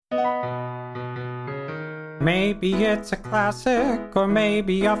Maybe it's a classic or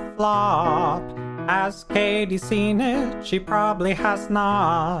maybe a flop. Has Katie seen it? She probably has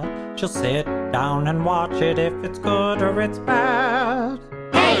not. She'll sit down and watch it if it's good or it's bad.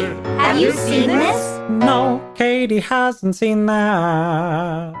 Hey, have you seen this? No, Katie hasn't seen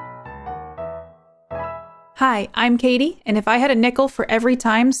that. Hi, I'm Katie, and if I had a nickel for every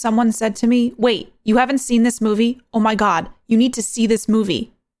time someone said to me, "Wait, you haven't seen this movie? Oh my God, you need to see this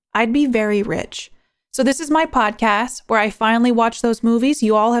movie," I'd be very rich. So this is my podcast where I finally watch those movies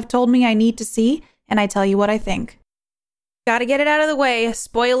you all have told me I need to see, and I tell you what I think. Gotta get it out of the way.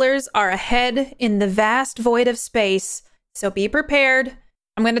 Spoilers are ahead in the vast void of space, so be prepared.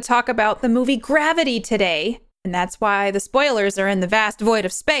 I'm going to talk about the movie Gravity today, and that's why the spoilers are in the vast void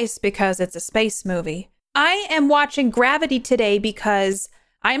of space, because it's a space movie. I am watching Gravity today because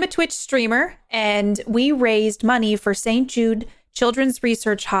I'm a Twitch streamer, and we raised money for St. Jude Children's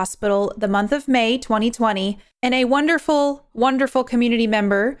Research Hospital the month of May 2020, and a wonderful, wonderful community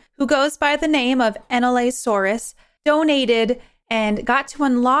member who goes by the name of Saurus donated and got to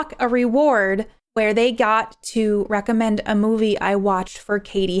unlock a reward where they got to recommend a movie I watched for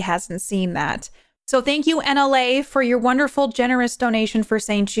Katie hasn't seen that. So thank you, NLA, for your wonderful, generous donation for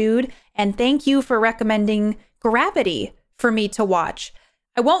St. Jude, and thank you for recommending Gravity for me to watch.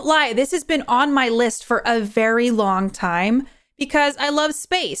 I won't lie, this has been on my list for a very long time, because I love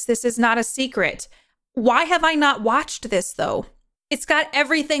space. This is not a secret. Why have I not watched this, though? It's got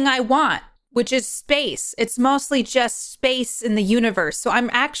everything I want, which is space. It's mostly just space in the universe. So I'm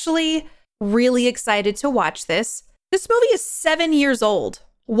actually really excited to watch this. This movie is 7 years old.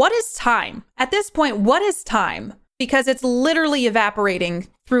 What is time? At this point, what is time? Because it's literally evaporating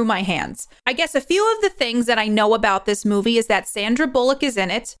through my hands. I guess a few of the things that I know about this movie is that Sandra Bullock is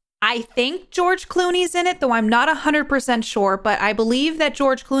in it. I think George Clooney's in it, though I'm not 100% sure, but I believe that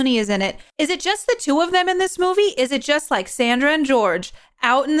George Clooney is in it. Is it just the two of them in this movie? Is it just like Sandra and George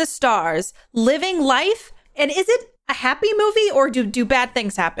out in the stars, living life? And is it a happy movie, or do bad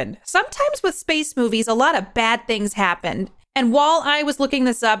things happen? Sometimes with space movies, a lot of bad things happen. And while I was looking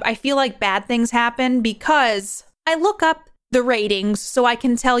this up, I feel like bad things happen because I look up the ratings so I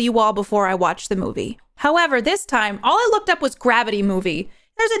can tell you all before I watch the movie. However, this time, all I looked up was Gravity movie.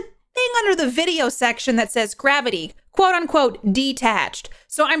 There's a thing under the video section that says Gravity, quote unquote, detached.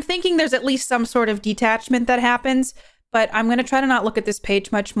 So I'm thinking there's at least some sort of detachment that happens, but I'm going to try to not look at this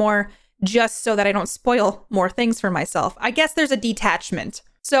page much more just so that I don't spoil more things for myself. I guess there's a detachment.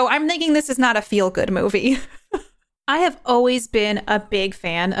 So I'm thinking this is not a feel-good movie. I have always been a big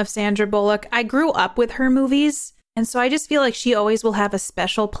fan of Sandra Bullock. I grew up with her movies, and so I just feel like she always will have a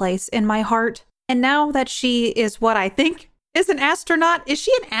special place in my heart. And now that she is what I think is an astronaut, is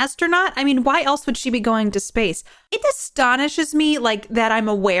she an astronaut? I mean, why else would she be going to space? It astonishes me, like, that I'm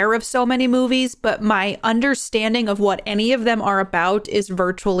aware of so many movies, but my understanding of what any of them are about is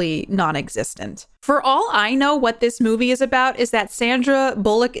virtually non-existent. For all I know, what this movie is about is that Sandra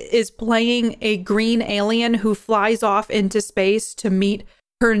Bullock is playing a green alien who flies off into space to meet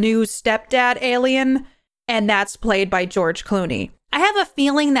her new stepdad alien, and that's played by George Clooney. I have a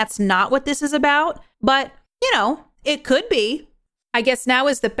feeling that's not what this is about, but, you know, it could be. I guess now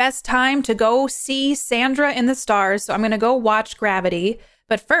is the best time to go see Sandra in the stars, so I'm going to go watch Gravity.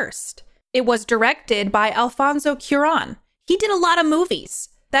 But first, it was directed by Alfonso Cuarón. He did a lot of movies.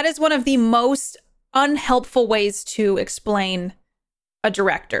 That is one of the most unhelpful ways to explain a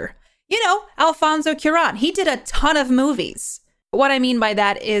director. You know, Alfonso Cuarón, he did a ton of movies. What I mean by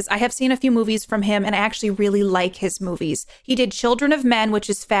that is I have seen a few movies from him, and I actually really like his movies. He did Children of Men, which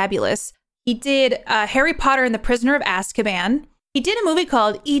is fabulous. He did Harry Potter and the Prisoner of Azkaban. He did a movie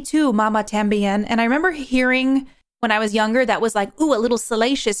called Y Tu, Mama Tambien. And I remember hearing when I was younger that was like, ooh, a little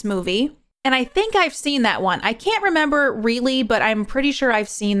salacious movie. And I think I've seen that one. I can't remember really, but I'm pretty sure I've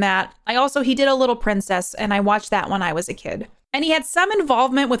seen that. He did A Little Princess, and I watched that when I was a kid. And he had some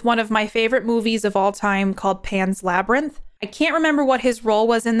involvement with one of my favorite movies of all time called Pan's Labyrinth. I can't remember what his role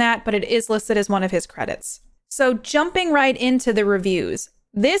was in that, but it is listed as one of his credits. So jumping right into the reviews.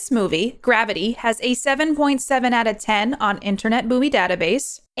 This movie, Gravity, has a 7.7 out of 10 on Internet Movie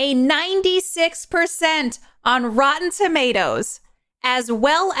Database, a 96% on Rotten Tomatoes, as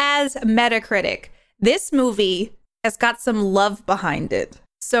well as Metacritic. This movie has got some love behind it.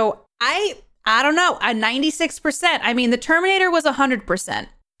 So I don't know, a 96%. I mean, the Terminator was 100%,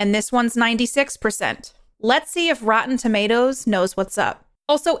 and this one's 96%. Let's see if Rotten Tomatoes knows what's up.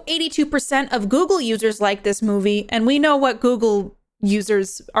 Also, 82% of Google users like this movie, and we know what Google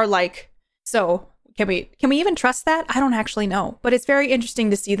users are like. So can we even trust that? I don't actually know, but it's very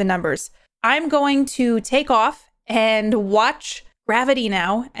interesting to see the numbers. I'm going to take off and watch Gravity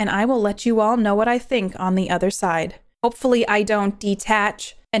now, and I will let you all know what I think on the other side. Hopefully I don't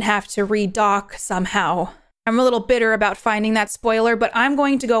detach and have to redock somehow. I'm a little bitter about finding that spoiler, but I'm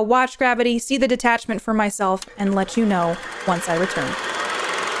going to go watch Gravity, see the detachment for myself, and let you know once I return.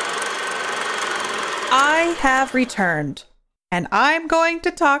 I have returned, and I'm going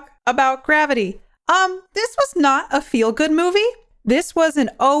to talk about Gravity. This was not a feel-good movie. This was an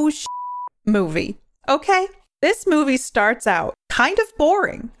movie, okay? This movie starts out kind of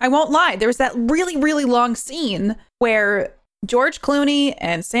boring. I won't lie. There's that really, really long scene where George Clooney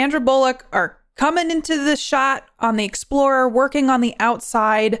and Sandra Bullock are coming into the shot on the Explorer, working on the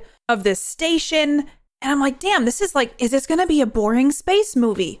outside of this station. And I'm like, damn, this is like, is this going to be a boring space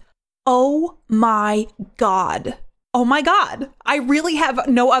movie? Oh my God. Oh my God. I really have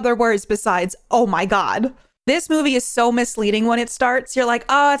no other words besides, oh my God. This movie is so misleading when it starts. You're like,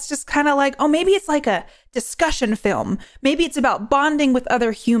 oh, it's just kind of like, oh, maybe it's like a discussion film. Maybe it's about bonding with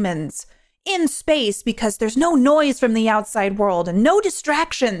other humans in space because there's no noise from the outside world and no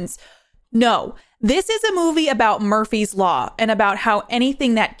distractions. No, this is a movie about Murphy's Law and about how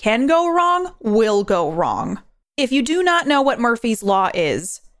anything that can go wrong will go wrong. If you do not know what Murphy's Law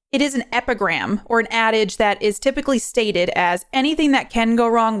is, it is an epigram or an adage that is typically stated as anything that can go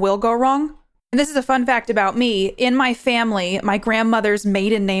wrong will go wrong. And this is a fun fact about me. In my family, my grandmother's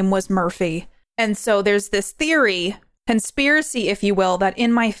maiden name was Murphy. And so there's this theory, conspiracy, if you will, that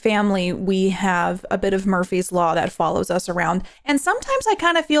in my family, we have a bit of Murphy's Law that follows us around. And sometimes I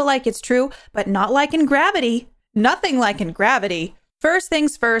kind of feel like it's true, but not like in Gravity. Nothing like in Gravity. First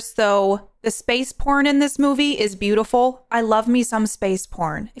things first, though, the space porn in this movie is beautiful. I love me some space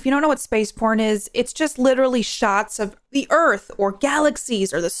porn. If you don't know what space porn is, it's just literally shots of the Earth or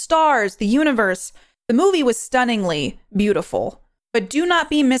galaxies or the stars, the universe. The movie was stunningly beautiful, but do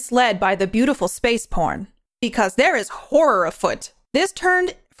not be misled by the beautiful space porn because there is horror afoot. This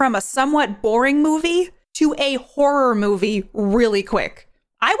turned from a somewhat boring movie to a horror movie really quick.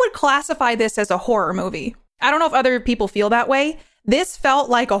 I would classify this as a horror movie. I don't know if other people feel that way. This felt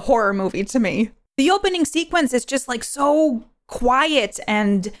like a horror movie to me. The opening sequence is just like so quiet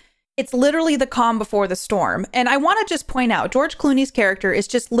and it's literally the calm before the storm. And I want to just point out, George Clooney's character is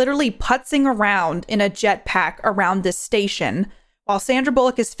just literally putzing around in a jetpack around this station while Sandra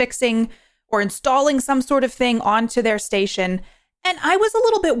Bullock is fixing or installing some sort of thing onto their station. And I was a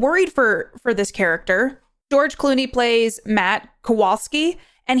little bit worried for this character. George Clooney plays Matt Kowalski,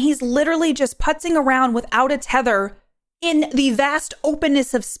 and he's literally just putzing around without a tether in the vast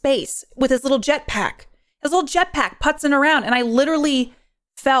openness of space with his little jetpack. His little jetpack putzing around. And I literally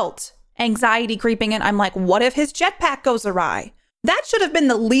felt anxiety creeping in. I'm like, what if his jetpack goes awry? That should have been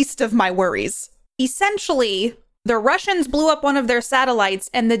the least of my worries. Essentially, the Russians blew up one of their satellites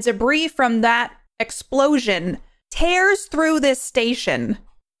and the debris from that explosion tears through this station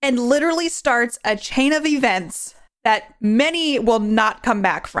and literally starts a chain of events that many will not come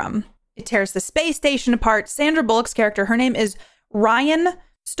back from. It tears the space station apart. Sandra Bullock's character, her name is Ryan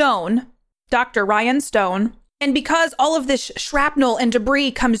Stone, Dr. Ryan Stone. And because all of this shrapnel and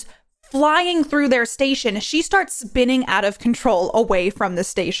debris comes flying through their station, she starts spinning out of control away from the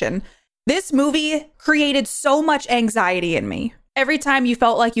station. This movie created so much anxiety in me. Every time you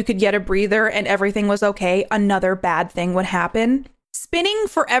felt like you could get a breather and everything was okay, another bad thing would happen. Spinning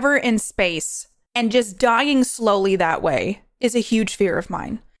forever in space and just dying slowly that way is a huge fear of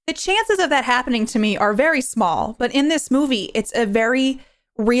mine. The chances of that happening to me are very small, but in this movie, it's a very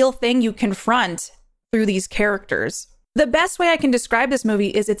real thing you confront through these characters. The best way I can describe this movie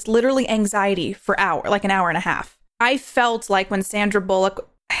is it's literally anxiety for an hour and a half. I felt like when Sandra Bullock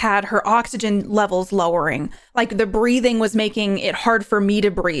had her oxygen levels lowering, like the breathing was making it hard for me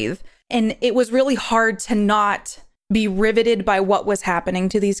to breathe. And it was really hard to not be riveted by what was happening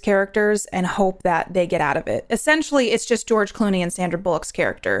to these characters and hope that they get out of it. Essentially, it's just George Clooney and Sandra Bullock's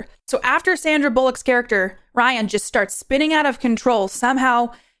character. So after Sandra Bullock's character, Ryan, just starts spinning out of control,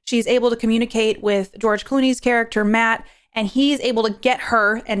 somehow she's able to communicate with George Clooney's character, Matt, and he's able to get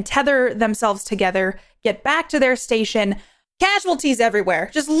her and tether themselves together, get back to their station. Casualties everywhere,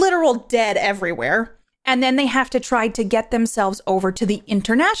 just literal dead everywhere. And then they have to try to get themselves over to the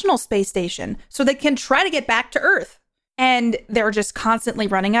International Space Station so they can try to get back to Earth. And they're just constantly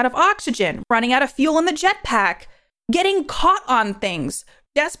running out of oxygen, running out of fuel in the jetpack, getting caught on things,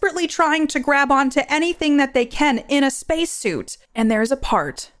 desperately trying to grab onto anything that they can in a spacesuit. And there's a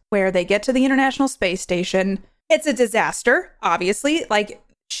part where they get to the International Space Station. It's a disaster, obviously.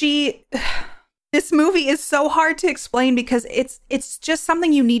 This movie is so hard to explain because it's just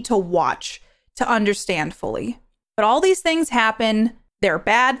something you need to watch to understand fully. But all these things happen. They're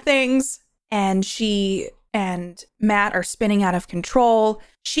bad things. And she and Matt are spinning out of control.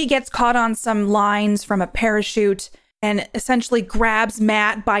 She gets caught on some lines from a parachute and essentially grabs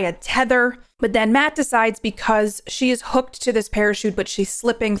Matt by a tether. But then Matt decides, because she is hooked to this parachute, but she's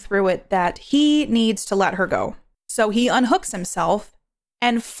slipping through it, that he needs to let her go. So he unhooks himself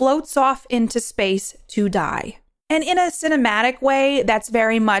and floats off into space to die. And in a cinematic way, that's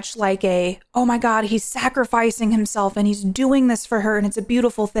very much like oh my God, he's sacrificing himself and he's doing this for her and it's a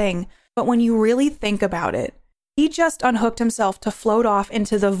beautiful thing. But when you really think about it, he just unhooked himself to float off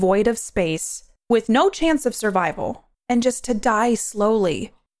into the void of space with no chance of survival and just to die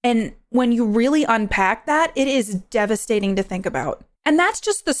slowly. And when you really unpack that, it is devastating to think about. And that's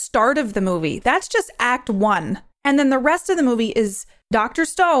just the start of the movie. That's just act 1. And then the rest of the movie is Dr.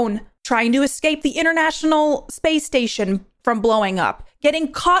 Stone trying to escape the International Space Station from blowing up,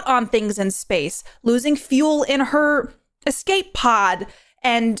 getting caught on things in space, losing fuel in her escape pod,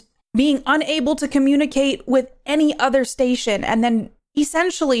 and being unable to communicate with any other station. And then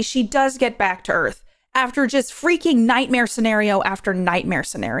essentially she does get back to Earth after just freaking nightmare scenario after nightmare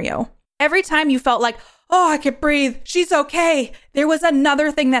scenario. Every time you felt like, oh, I can breathe, she's okay, there was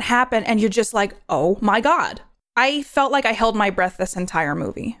another thing that happened and you're just like, oh my God. I felt like I held my breath this entire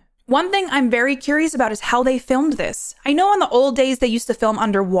movie. One thing I'm very curious about is how they filmed this. I know in the old days they used to film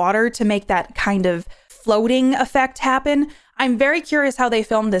underwater to make that kind of floating effect happen. I'm very curious how they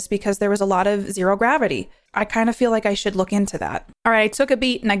filmed this because there was a lot of zero gravity. I kind of feel like I should look into that. All right, I took a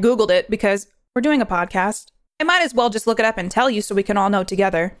beat and I Googled it because we're doing a podcast. I might as well just look it up and tell you so we can all know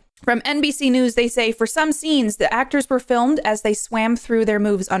together. From NBC News, they say for some scenes, the actors were filmed as they swam through their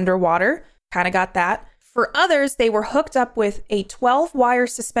moves underwater. Kind of got that. For others, they were hooked up with a 12-wire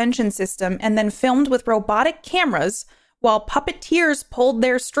suspension system and then filmed with robotic cameras while puppeteers pulled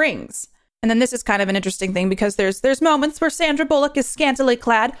their strings. And then this is kind of an interesting thing because there's moments where Sandra Bullock is scantily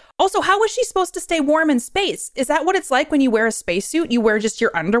clad. Also, how is she supposed to stay warm in space? Is that what it's like when you wear a spacesuit? You wear just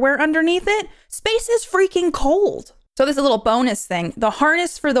your underwear underneath it? Space is freaking cold. So this is a little bonus thing. The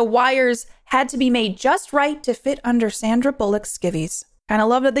harness for the wires had to be made just right to fit under Sandra Bullock's skivvies. Kind of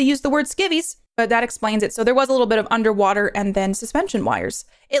love that they used the word skivvies, but that explains it. So there was a little bit of underwater and then suspension wires.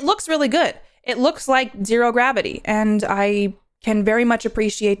 It looks really good. It looks like zero gravity, and I can very much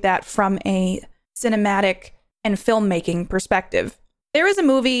appreciate that from a cinematic and filmmaking perspective. There is a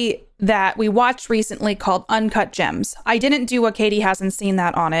movie that we watched recently called Uncut Gems. I didn't do a Katie hasn't seen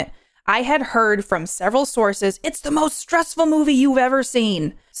that on it. I had heard from several sources, it's the most stressful movie you've ever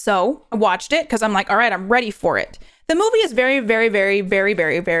seen. So I watched it because I'm like, all right, I'm ready for it. The movie is very, very, very, very,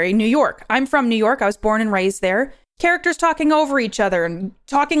 very, very New York. I'm from New York. I was born and raised there. Characters talking over each other and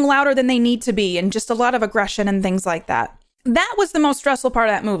talking louder than they need to be, and just a lot of aggression and things like that. That was the most stressful part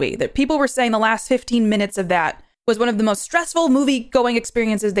of that movie. That people were saying the last 15 minutes of that was one of the most stressful movie-going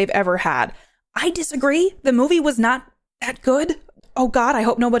experiences they've ever had. I disagree. The movie was not that good. Oh God, I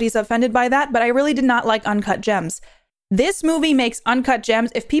hope nobody's offended by that, but I really did not like Uncut Gems. This movie makes Uncut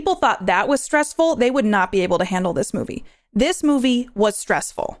Gems. If people thought that was stressful, they would not be able to handle this movie. This movie was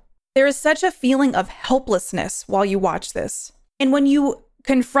stressful. There is such a feeling of helplessness while you watch this. And when you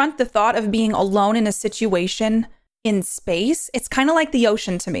confront the thought of being alone in a situation in space, it's kind of like the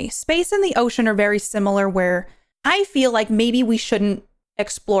ocean to me. Space and the ocean are very similar, where I feel like maybe we shouldn't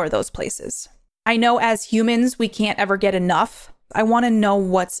explore those places. I know as humans, we can't ever get enough. I want to know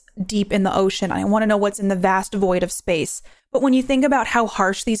what's deep in the ocean. I want to know what's in the vast void of space. But when you think about how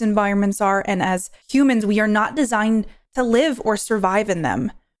harsh these environments are, and as humans, we are not designed to live or survive in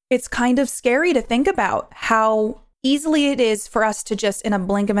them, it's kind of scary to think about how easily it is for us to just, in a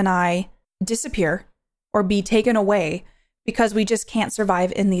blink of an eye, disappear or be taken away because we just can't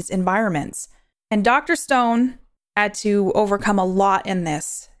survive in these environments. And Dr. Stone had to overcome a lot in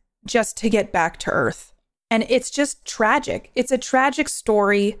this just to get back to Earth. And it's just tragic. It's a tragic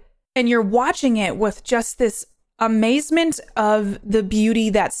story. And you're watching it with just this amazement of the beauty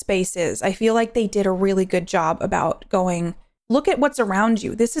that space is. I feel like they did a really good job about going, look at what's around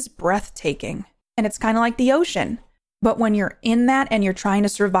you. This is breathtaking. And it's kind of like the ocean. But when you're in that and you're trying to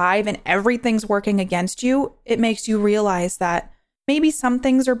survive and everything's working against you, it makes you realize that maybe some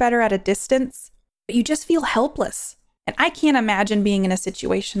things are better at a distance, but you just feel helpless. And I can't imagine being in a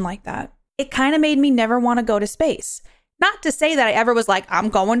situation like that. It kind of made me never want to go to space. Not to say that I ever was like, I'm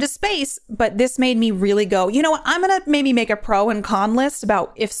going to space, but this made me really go, you know what, I'm going to maybe make a pro and con list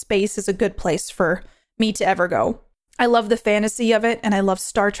about if space is a good place for me to ever go. I love the fantasy of it, and I love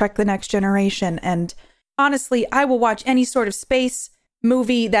Star Trek: The Next Generation, and honestly, I will watch any sort of space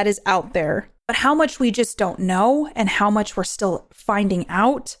movie that is out there. But how much we just don't know and how much we're still finding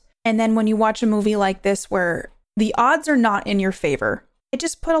out. And then when you watch a movie like this where the odds are not in your favor, it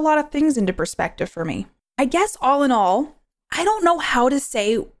just put a lot of things into perspective for me. I guess all in all, I don't know how to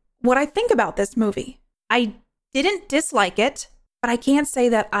say what I think about this movie. I didn't dislike it, but I can't say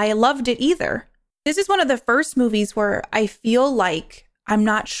that I loved it either. This is one of the first movies where I feel like I'm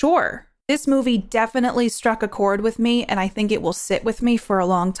not sure. This movie definitely struck a chord with me, and I think it will sit with me for a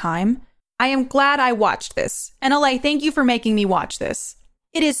long time. I am glad I watched this. NLA, thank you for making me watch this.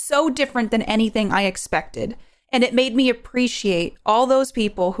 It is so different than anything I expected, and it made me appreciate all those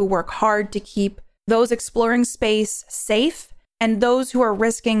people who work hard to keep those exploring space safe and those who are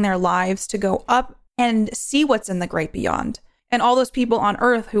risking their lives to go up and see what's in the great beyond, and all those people on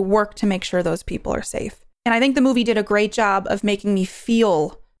Earth who work to make sure those people are safe. And I think the movie did a great job of making me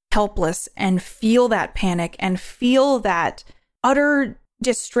feel helpless and feel that panic and feel that utter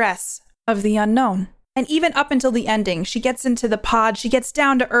distress of the unknown. And even up until the ending, she gets into the pod, she gets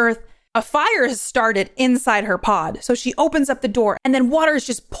down to Earth. A fire has started inside her pod. So she opens up the door and then water is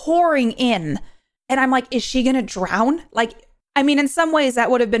just pouring in. And I'm like, is she going to drown? In some ways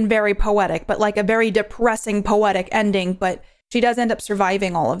that would have been very poetic, but like a very depressing poetic ending. But she does end up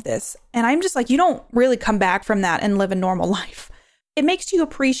surviving all of this. And I'm just like, you don't really come back from that and live a normal life. It makes you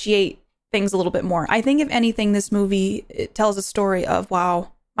appreciate things a little bit more. I think if anything, this movie, it tells a story of,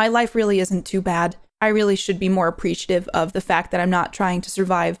 wow, my life really isn't too bad. I really should be more appreciative of the fact that I'm not trying to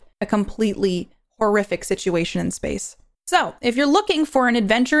survive a completely horrific situation in space. So if you're looking for an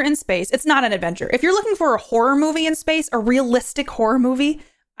adventure in space, it's not an adventure. If you're looking for a horror movie in space, a realistic horror movie,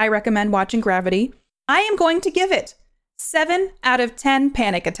 I recommend watching Gravity. I am going to give it 7 out of 10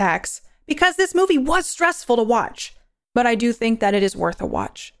 panic attacks because this movie was stressful to watch, but I do think that it is worth a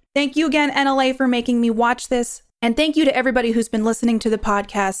watch. Thank you again, NLA, for making me watch this. And thank you to everybody who's been listening to the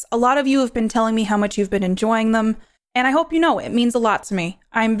podcast. A lot of you have been telling me how much you've been enjoying them. And I hope you know it means a lot to me.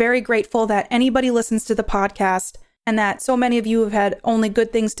 I'm very grateful that anybody listens to the podcast and that so many of you have had only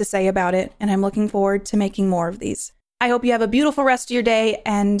good things to say about it. And I'm looking forward to making more of these. I hope you have a beautiful rest of your day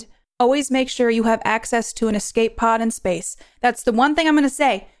and always make sure you have access to an escape pod in space. That's the one thing I'm going to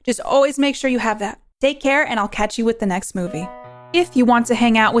say. Just always make sure you have that. Take care, and I'll catch you with the next movie. If you want to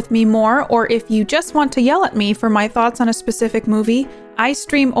hang out with me more, or if you just want to yell at me for my thoughts on a specific movie, I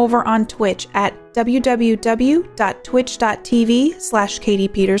stream over on Twitch at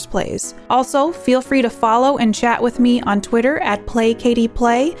www.twitch.tv/KatiePetersPlays. Also, feel free to follow and chat with me on Twitter at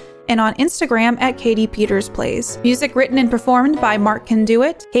PlayKatiePlay and on Instagram at KatiePetersPlays. Music written and performed by Mark Can Do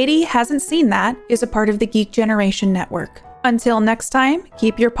It. Katie Hasn't Seen That is a part of the Geek Generation Network. Until next time,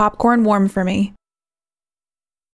 keep your popcorn warm for me.